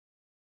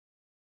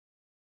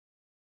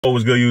What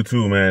was good,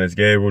 YouTube, man? It's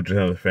Gabriel, just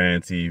another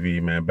Fan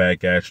TV, man.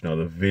 Back at you,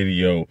 another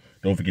video.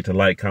 Don't forget to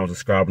like, comment,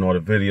 subscribe on all the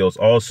videos.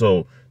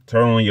 Also,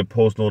 turn on your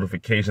post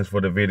notifications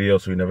for the video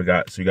so you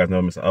guys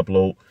never miss an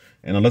upload.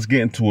 And let's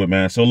get into it,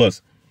 man. So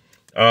listen,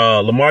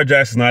 Lamar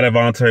Jackson's not at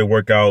voluntary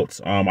workouts.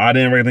 I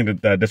didn't really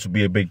think that this would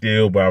be a big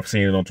deal, but I've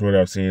seen it on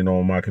Twitter, I've seen it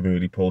on my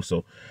community post.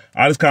 So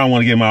I just kind of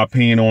want to get my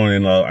opinion on it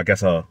in, I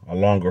guess, a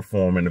longer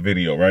form in the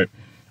video, right?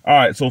 All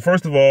right. So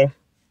first of all,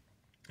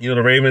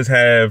 the Ravens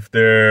have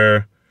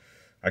their,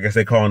 I guess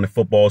they call it the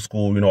football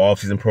school,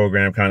 off-season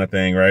program kind of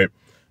thing, right?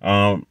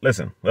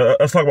 Listen,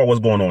 let's talk about what's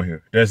going on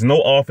here. There's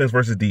no offense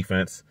versus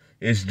defense.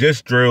 It's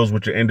just drills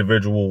with your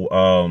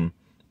individual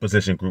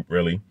position group,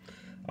 really.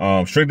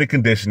 Strictly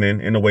conditioning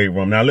in the weight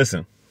room. Now,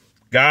 listen,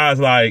 guys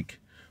like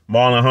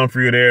Marlon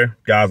Humphrey are there.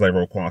 Guys like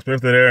Roquan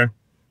Smith are there.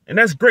 And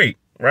that's great,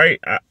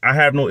 right? I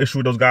have no issue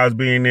with those guys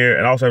being there.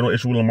 And I also have no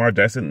issue with Lamar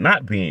Jackson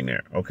not being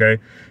there, okay?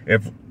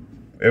 If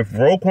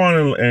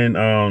Roquan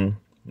and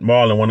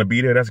Marlon want to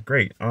be there, that's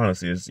great.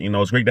 Honestly, it's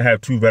great to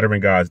have two veteran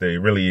guys there. It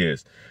really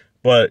is.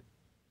 But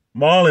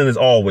Marlon is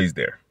always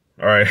there.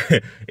 All right.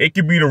 It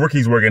could be the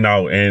rookies working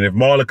out. And if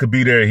Marlon could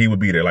be there, he would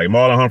be there. Like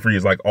Marlon Humphrey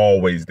is like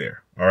always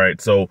there. All right.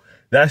 So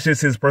that's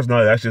just his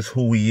personality. That's just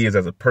who he is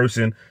as a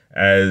person,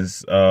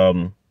 as,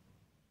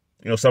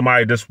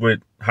 somebody just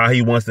with how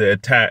he wants to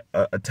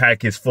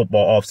attack his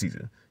football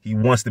offseason. He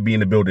wants to be in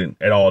the building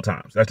at all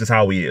times. That's just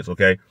how he is.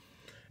 Okay.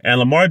 And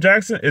Lamar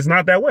Jackson is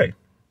not that way.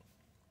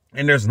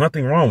 And there's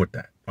nothing wrong with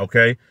that,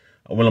 okay?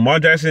 When Lamar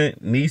Jackson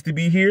needs to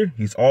be here,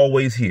 he's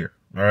always here,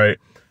 all right?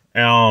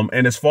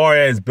 And as far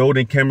as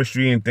building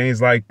chemistry and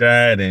things like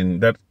that,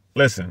 and that,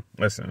 listen.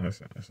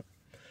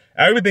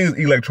 Everything is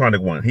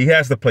electronic one. He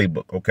has the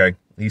playbook, okay?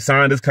 He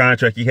signed his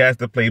contract. He has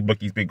the playbook.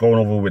 He's been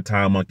going over with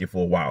Time Monkey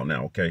for a while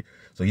now, okay?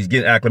 So he's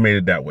getting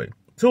acclimated that way.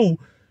 Two,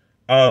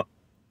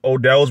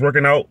 Odell's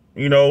working out,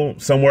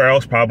 somewhere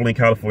else, probably in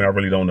California. I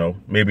really don't know.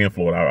 Maybe in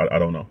Florida. I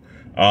don't know.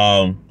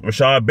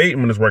 Rashad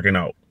Bateman is working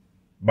out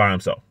by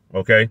himself,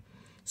 okay?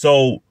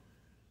 So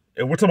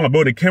if we're talking about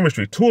building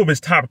chemistry, two of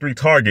his top three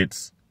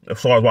targets, as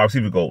far as wide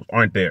receiver goes,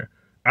 aren't there.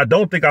 I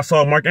don't think I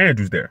saw Mark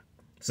Andrews there.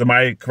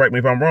 Somebody correct me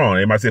if I'm wrong.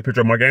 Anybody see a picture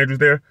of Mark Andrews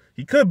there?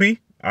 He could be.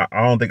 I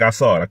don't think I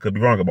saw it. I could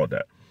be wrong about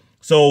that.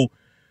 So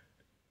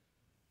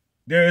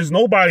there is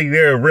nobody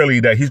there really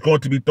that he's going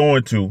to be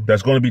throwing to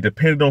that's going to be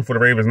dependent on for the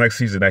Ravens next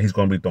season that he's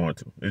going to be throwing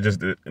to. It's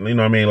just, what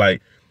I mean?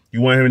 Like,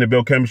 you want him to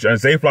build chemistry. And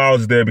Zay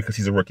Flowers is there because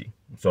he's a rookie.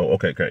 So,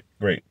 okay,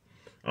 great.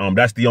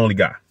 That's the only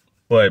guy.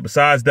 But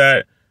besides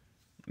that,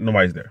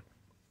 nobody's there.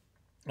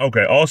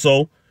 Okay,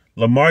 also,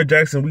 Lamar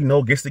Jackson, we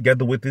know, gets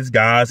together with his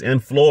guys in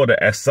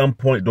Florida at some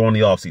point during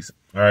the offseason.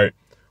 All right?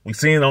 We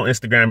see it on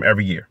Instagram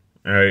every year.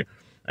 All right?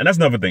 And that's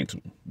another thing,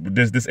 too.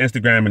 This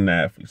Instagram and the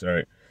athletes, all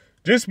right?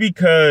 Just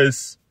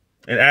because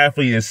an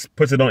athlete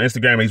puts it on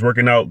Instagram and he's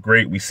working out,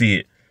 great, we see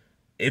it.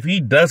 If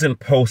he doesn't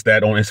post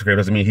that on Instagram,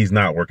 doesn't mean he's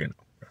not working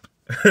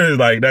out.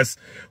 Like,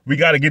 we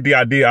got to get the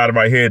idea out of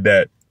our head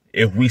that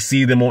if we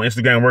see them on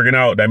Instagram working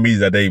out, that means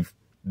that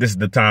this is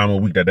the time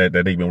of week that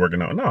they've been working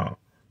out. No,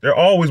 they're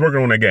always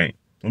working on their game.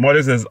 Lamar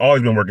Jackson has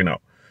always been working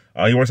out.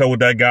 He works out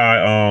with that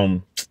guy.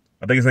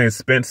 I think his name is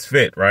Spence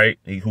Fit, right?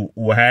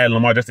 Who had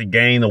Lamar Jackson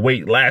gain the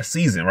weight last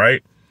season,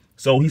 right?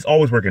 So he's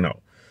always working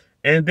out.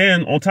 And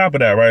then on top of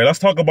that, right, let's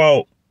talk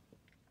about,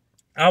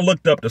 I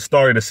looked up the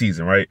start of the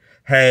season, right?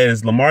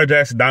 Has Lamar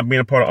Jackson not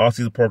being a part of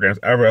all-season programs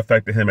ever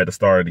affected him at the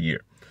start of the year?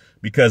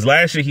 Because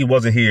last year he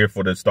wasn't here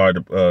for the start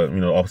of,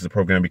 offensive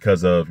program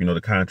because of,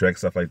 the contract,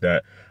 stuff like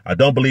that. I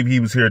don't believe he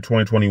was here in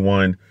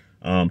 2021.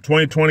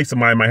 2020,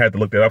 somebody might have to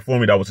look that up for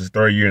me. That was his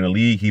third year in the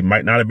league. He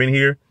might not have been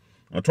here.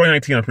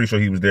 2019, I'm pretty sure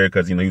he was there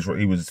because, he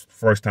was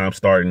first time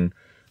starting,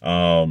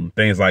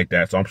 things like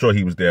that. So I'm sure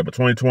he was there. But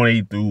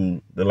 2020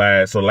 through the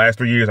last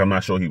 3 years, I'm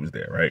not sure he was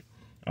there, right?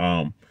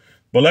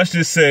 But let's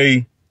just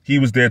say he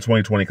was there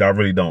 2020 because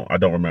I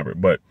don't remember.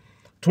 But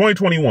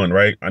 2021,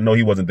 right? I know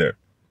he wasn't there.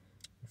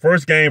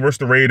 First game versus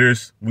the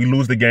Raiders, we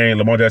lose the game.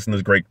 Lamar Jackson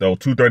is great, though.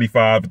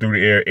 235 through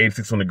the air,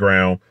 86 on the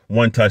ground,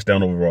 1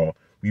 touchdown overall.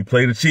 We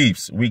play the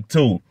Chiefs, week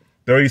 2,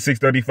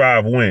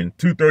 36-35 win.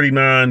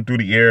 239 through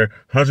the air,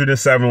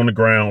 107 on the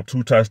ground,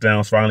 2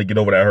 touchdowns, finally get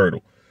over that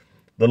hurdle.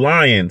 The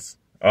Lions,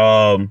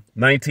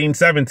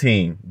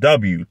 19-17,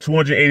 W,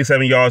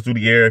 287 yards through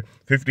the air,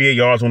 58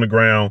 yards on the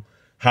ground.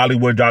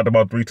 Hollywood dropped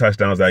about 3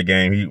 touchdowns that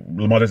game.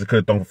 Lamar Jackson could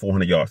have thrown for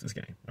 400 yards this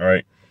game, all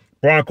right?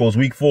 Broncos,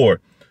 week 4.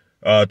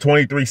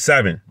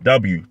 23-7,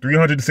 W,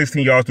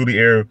 316 yards through the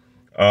air,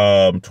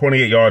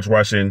 28 yards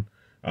rushing.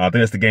 I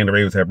think that's the game the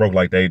Ravens had broke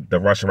the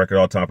rushing record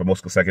all time for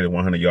most consecutive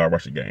 100-yard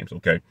rushing games,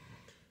 okay?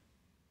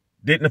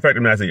 Didn't affect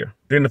them last year.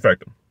 Didn't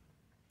affect them.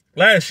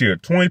 Last year,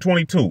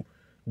 2022,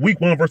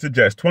 week 1 versus the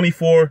Jets,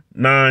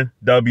 24-9,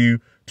 W,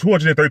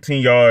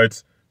 213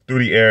 yards through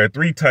the air,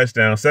 3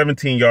 touchdowns,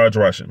 17 yards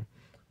rushing.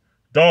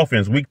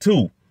 Dolphins, week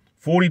 2,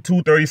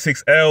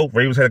 42-36 L.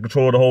 Ravens had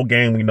control of the whole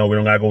game. We know we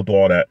don't got to go through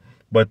all that.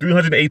 But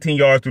 318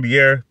 yards through the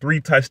air,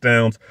 3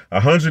 touchdowns,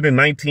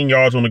 119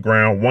 yards on the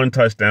ground, 1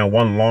 touchdown,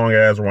 1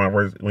 long-ass run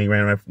when he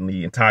ran from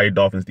the entire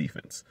Dolphins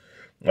defense.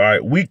 All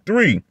right, week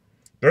 3,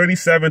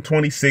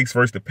 37-26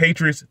 versus the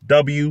Patriots.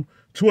 W,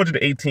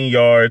 218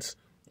 yards,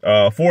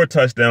 4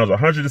 touchdowns,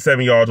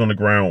 107 yards on the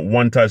ground,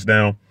 1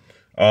 touchdown.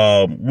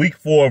 Week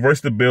 4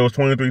 versus the Bills,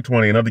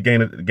 23-20. Another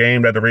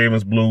game that the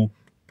Ravens blew,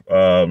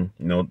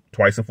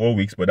 twice in 4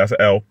 weeks, but that's an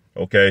L.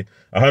 Okay.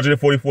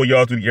 144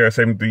 yards through the air,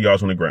 73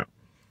 yards on the ground.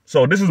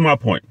 So this is my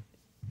point.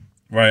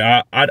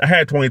 Right, I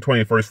had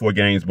 2020 the first 4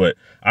 games, but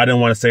I didn't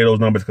want to say those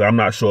numbers because I'm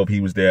not sure if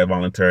he was there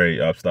voluntary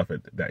stuff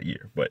that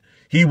year. But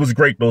he was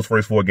great those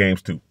first 4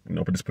 games too.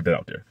 But just put that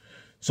out there.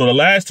 So the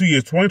last 2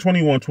 years,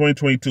 2021,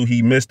 2022,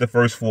 he missed the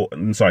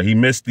he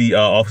missed the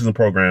offseason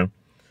program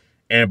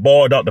and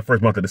balled out the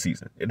first month of the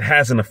season. It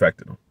hasn't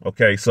affected him.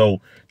 Okay, so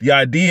the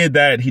idea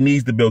that he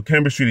needs to build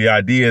chemistry, the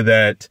idea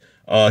that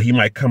he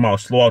might come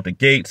out slow out the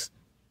gates,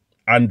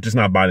 I'm just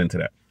not buying into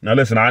that. Now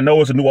listen, I know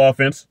it's a new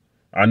offense.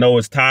 I know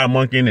it's Ty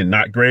Monken and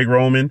not Greg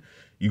Roman.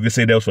 You can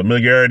say there was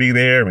familiarity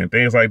there and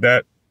things like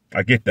that.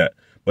 I get that.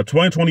 But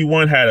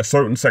 2021 had a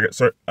certain set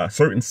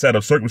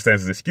of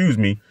circumstances,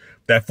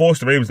 that forced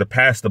the Ravens to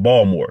pass the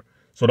ball more.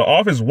 So the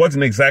offense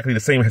wasn't exactly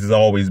the same as it's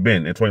always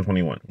been in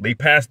 2021. They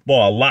passed the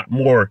ball a lot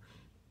more,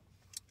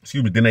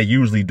 than they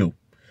usually do.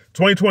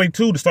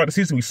 2022, to start the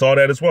season, we saw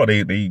that as well.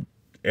 It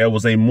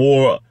was a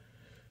more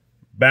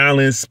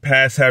balanced,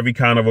 pass-heavy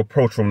kind of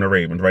approach from the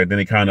Ravens, right? Then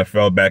they kind of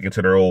fell back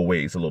into their old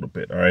ways a little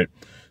bit, all right?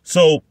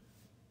 So,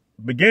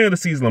 beginning of the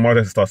season, Lamar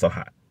Jackson starts out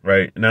hot,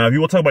 right? Now, if you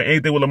want to talk about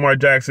anything with Lamar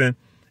Jackson,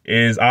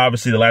 is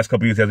obviously the last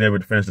couple of years he hasn't able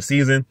to finish the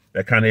season.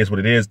 That kind of is what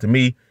it is. To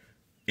me,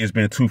 it's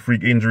been 2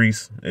 freak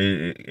injuries.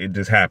 It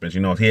just happens,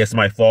 He had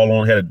somebody fall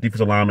on, had a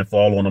defensive lineman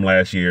fall on him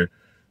last year.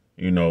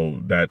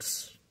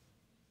 That's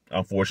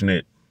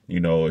unfortunate.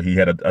 He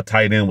had a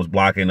tight end was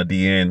blocking a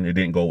DN. It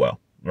didn't go well,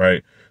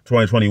 right?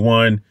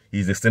 2021,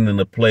 he's extending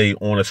the play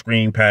on a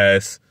screen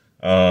pass.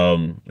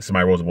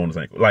 Somebody rolls up on his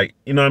ankle.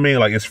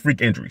 It's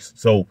freak injuries.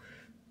 So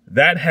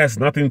that has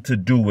nothing to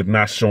do with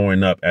not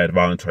showing up at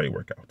voluntary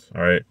workouts.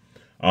 All right.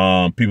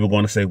 People are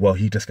going to say, well,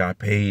 he just got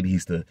paid.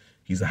 He's the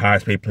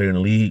highest paid player in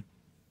the league.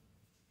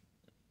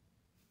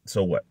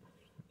 So what?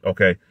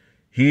 Okay.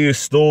 He is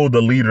still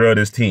the leader of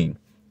this team.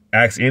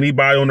 Ask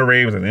anybody on the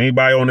Ravens and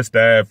anybody on the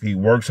staff. He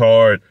works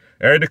hard.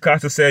 Eric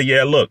DeCosta said,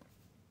 yeah, look,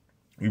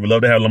 we would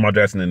love to have Lamar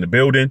Jackson in the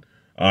building.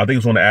 I think it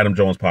was on the Adam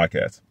Jones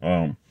podcast.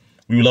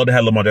 We would love to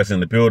have Lamar Jackson in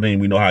the building.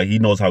 We know how he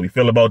knows how we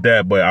feel about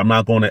that, but I'm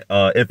not going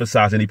to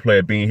emphasize any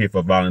player being here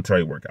for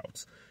voluntary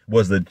workouts.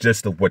 Was the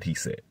gist of what he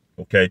said.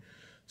 Okay,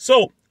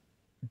 so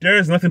there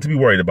is nothing to be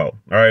worried about.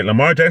 All right,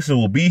 Lamar Jackson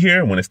will be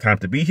here when it's time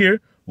to be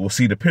here. We'll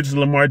see the pictures of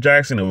Lamar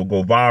Jackson. It will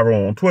go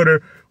viral on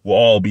Twitter. We'll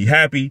all be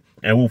happy,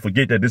 and we'll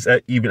forget that this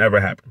even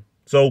ever happened.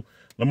 So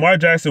Lamar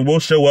Jackson will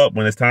show up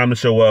when it's time to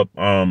show up.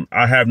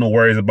 I have no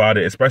worries about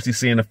it, especially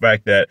seeing the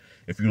fact that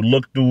if you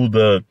look through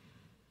the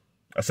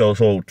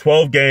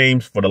 12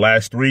 games for the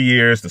last 3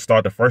 years to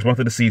start the first month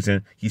of the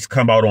season, he's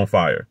come out on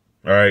fire.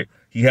 All right.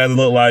 He hasn't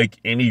looked like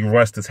any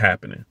rust is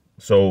happening.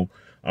 So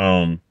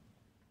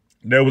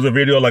there was a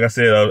video, like I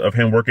said, of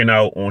him working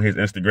out on his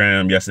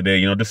Instagram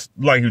yesterday, just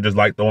like he was just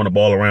like throwing the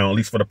ball around, at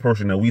least for the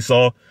person that we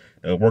saw.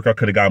 The workout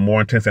could have got more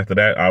intense after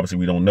that. Obviously,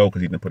 we don't know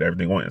because he didn't put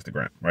everything on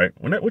Instagram, right?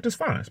 Which is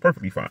fine. It's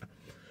perfectly fine.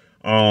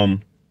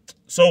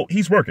 So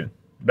he's working.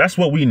 That's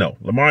what we know.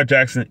 Lamar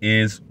Jackson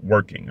is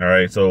working, all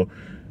right? So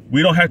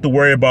we don't have to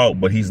worry about,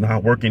 but he's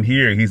not working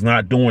here. He's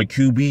not doing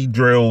QB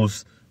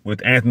drills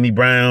with Anthony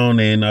Brown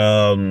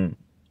and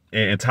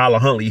Tyler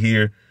Huntley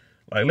here.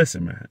 Like,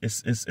 listen, man,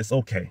 it's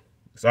okay.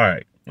 It's all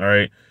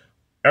right.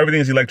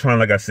 Everything's electronic,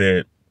 like I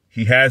said.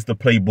 He has the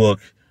playbook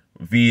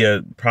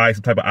via probably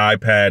some type of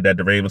iPad that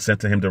the Ravens sent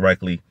to him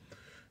directly.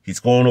 He's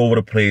going over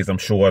the plays, I'm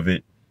sure of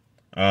it.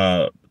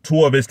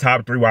 2 of his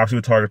top 3 wide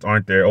receiver targets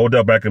aren't there.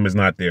 Odell Beckham is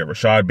not there.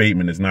 Rashad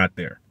Bateman is not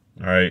there.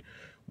 All right.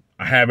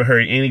 I haven't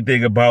heard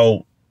anything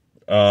about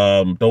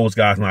those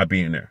guys not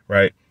being there,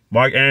 right?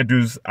 Mark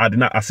Andrews, I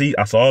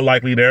saw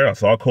Likely there. I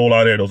saw Cole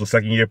out there. Those are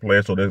second-year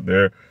players,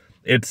 so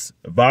it's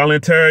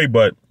voluntary,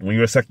 but when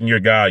you're a second-year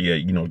guy, yeah,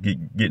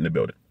 get in the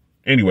building.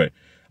 Anyway,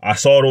 I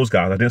saw those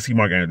guys. I didn't see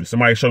Mark Andrews.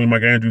 Somebody showed me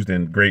Mark Andrews,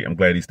 then great. I'm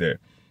glad he's there.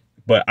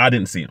 But I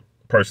didn't see him,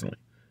 personally.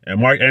 And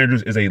Mark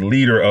Andrews is a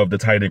leader of the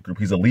tight end group.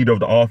 He's a leader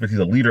of the offense. He's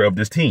a leader of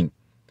this team.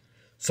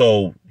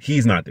 So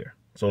he's not there.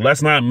 So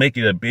let's not make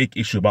it a big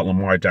issue about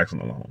Lamar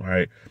Jackson alone, all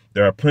right?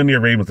 There are plenty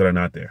of Ravens that are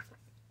not there,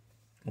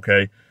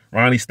 okay?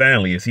 Ronnie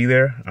Stanley, is he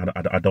there?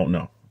 I don't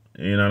know.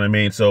 You know what I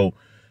mean? So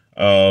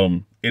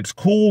it's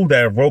cool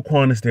that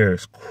Roquan is there.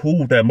 It's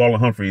cool that Marlon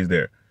Humphrey is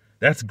there.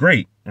 That's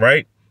great,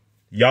 right?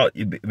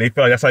 They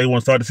feel like that's how you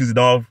want to start the season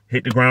off,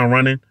 hit the ground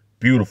running.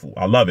 Beautiful.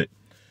 I love it.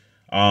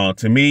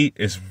 To me,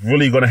 it's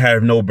really going to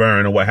have no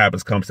bearing on what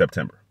happens come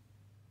September.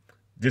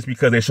 Just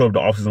because they show up the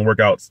offseason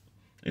workouts,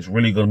 it's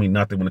really going to mean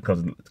nothing when it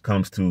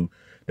comes to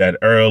that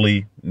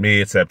early,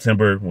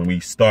 mid-September when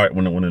it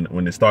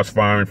starts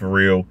firing for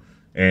real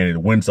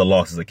and wins or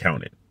losses are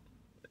counted.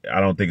 I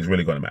don't think it's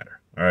really going to matter.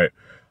 All right.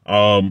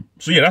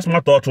 So yeah, that's my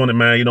thoughts on it,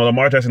 man.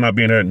 Lamar Jackson not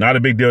being there, not a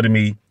big deal to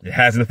me. It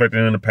hasn't affected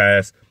him in the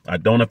past. I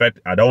don't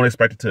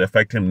expect it to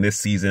affect him this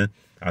season.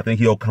 I think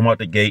he'll come out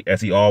the gate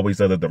as he always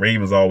does, as the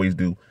Ravens always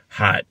do,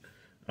 hot.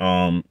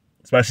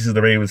 Especially since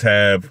the Ravens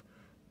have,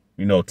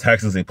 you know,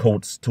 Texans and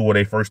Colts 2 of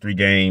their first 3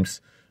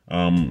 games.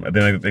 And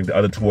then I think the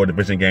other 2 are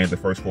division games the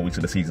first 4 weeks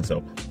of the season.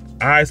 So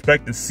I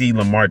expect to see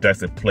Lamar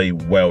Jackson play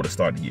well to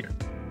start the year.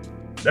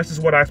 That's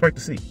just what I expect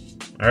to see.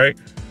 All right.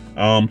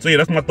 So yeah,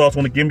 that's my thoughts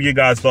on it. Give me your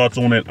guys' thoughts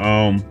on it.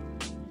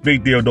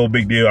 Big deal, no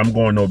big deal. I'm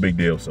going no big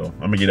deal. So I'm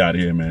gonna get out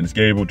of here, man. It's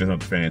Gabriel, just not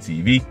the Fan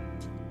TV.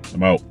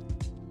 I'm out.